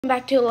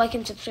Back to like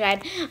and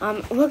subscribe.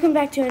 Welcome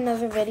back to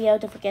another video.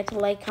 Don't forget to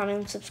like, comment,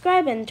 and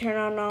subscribe, and turn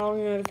on all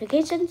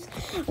notifications.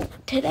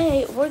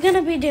 Today we're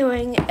gonna be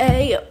doing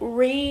a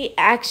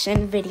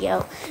reaction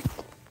video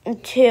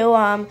to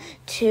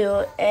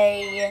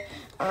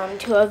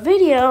a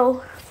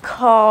video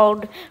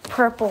called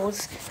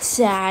Purple's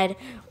Sad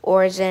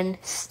Origin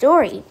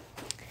Story.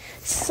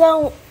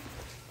 So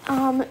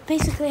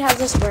basically how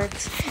this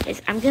works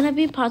is I'm gonna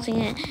be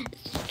pausing it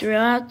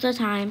throughout the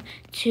time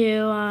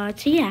to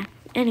yeah.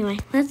 Anyway,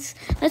 let's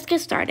get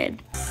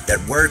started.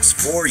 That works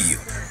for you.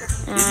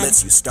 It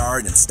lets you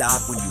start and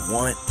stop when you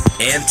want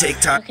and take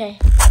time. Okay.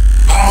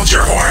 Hold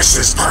your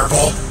horses,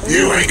 Purple.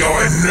 You ain't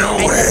going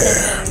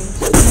nowhere.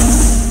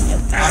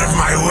 Out of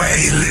my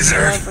way,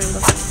 lizard.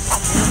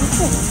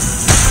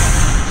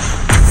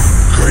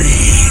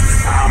 Green,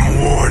 I'm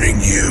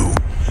warning you.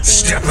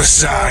 Step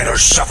aside or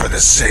suffer the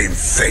same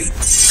fate.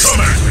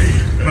 Come at me,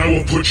 and I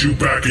will put you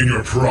back in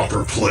your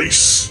proper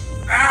place.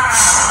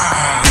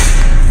 Ah!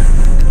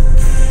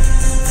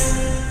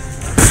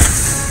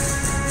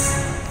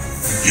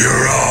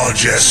 You're all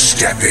just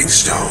stepping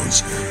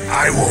stones.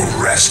 I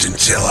won't rest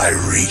until I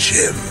reach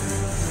him.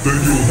 Then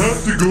you'll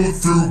have to go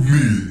through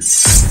me.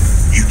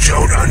 You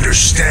don't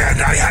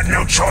understand. I had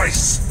no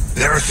choice.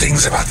 There are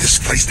things about this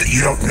place that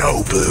you don't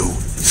know, Blue.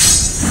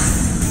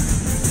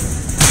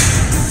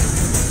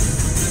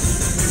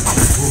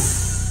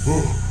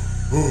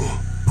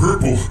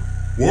 Purple,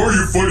 why are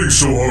you fighting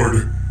so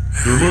hard?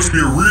 There must be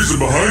a reason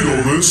behind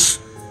all this.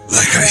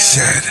 Like I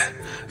said,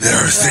 there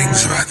are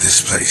things about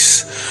this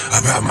place,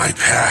 about my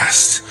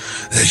past,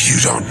 that you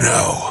don't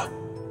know.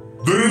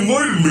 Then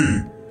enlighten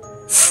me.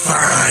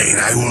 Fine,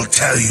 I will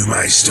tell you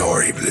my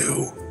story,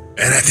 Blue.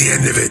 And at the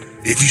end of it,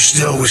 if you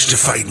still wish to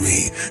fight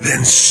me,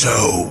 then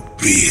so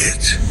be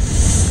it.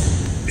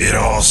 It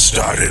all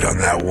started on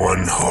that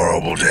one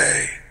horrible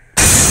day.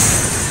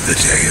 The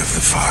day of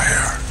the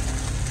fire.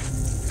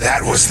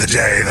 That was the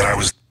day that I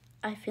was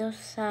I feel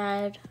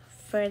sad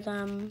for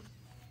them.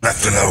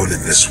 left alone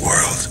in this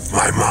world.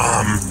 My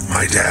mom,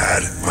 my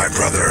dad, my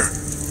brother,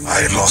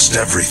 I had lost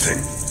everything.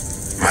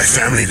 My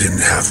family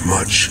didn't have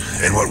much,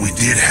 and what we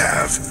did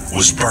have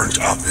was burnt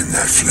up in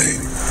that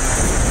flame.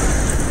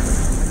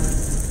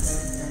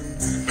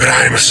 But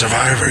I am a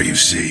survivor, you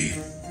see.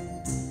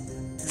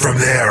 From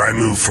there, I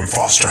moved from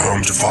foster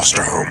home to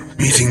foster home,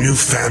 meeting new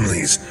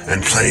families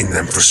and playing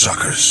them for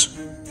suckers.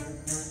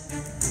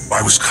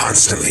 I was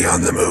constantly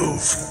on the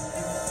move.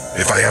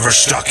 If I ever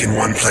stuck in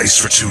one place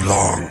for too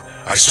long,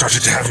 I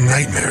started to have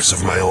nightmares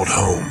of my old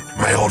home,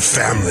 my old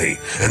family,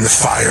 and the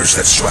fires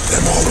that swept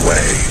them all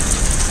away.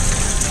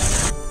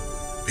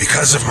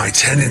 Because of my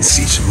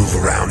tendency to move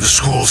around, the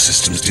school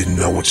systems didn't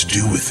know what to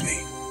do with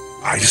me.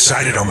 I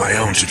decided on my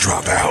own to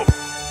drop out.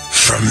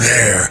 From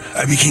there,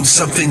 I became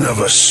something of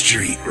a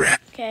street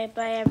rat. Okay,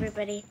 bye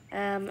everybody.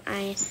 I'm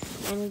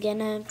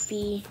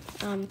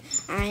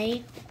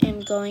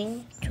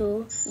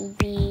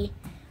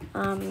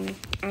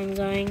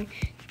going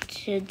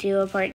to do a part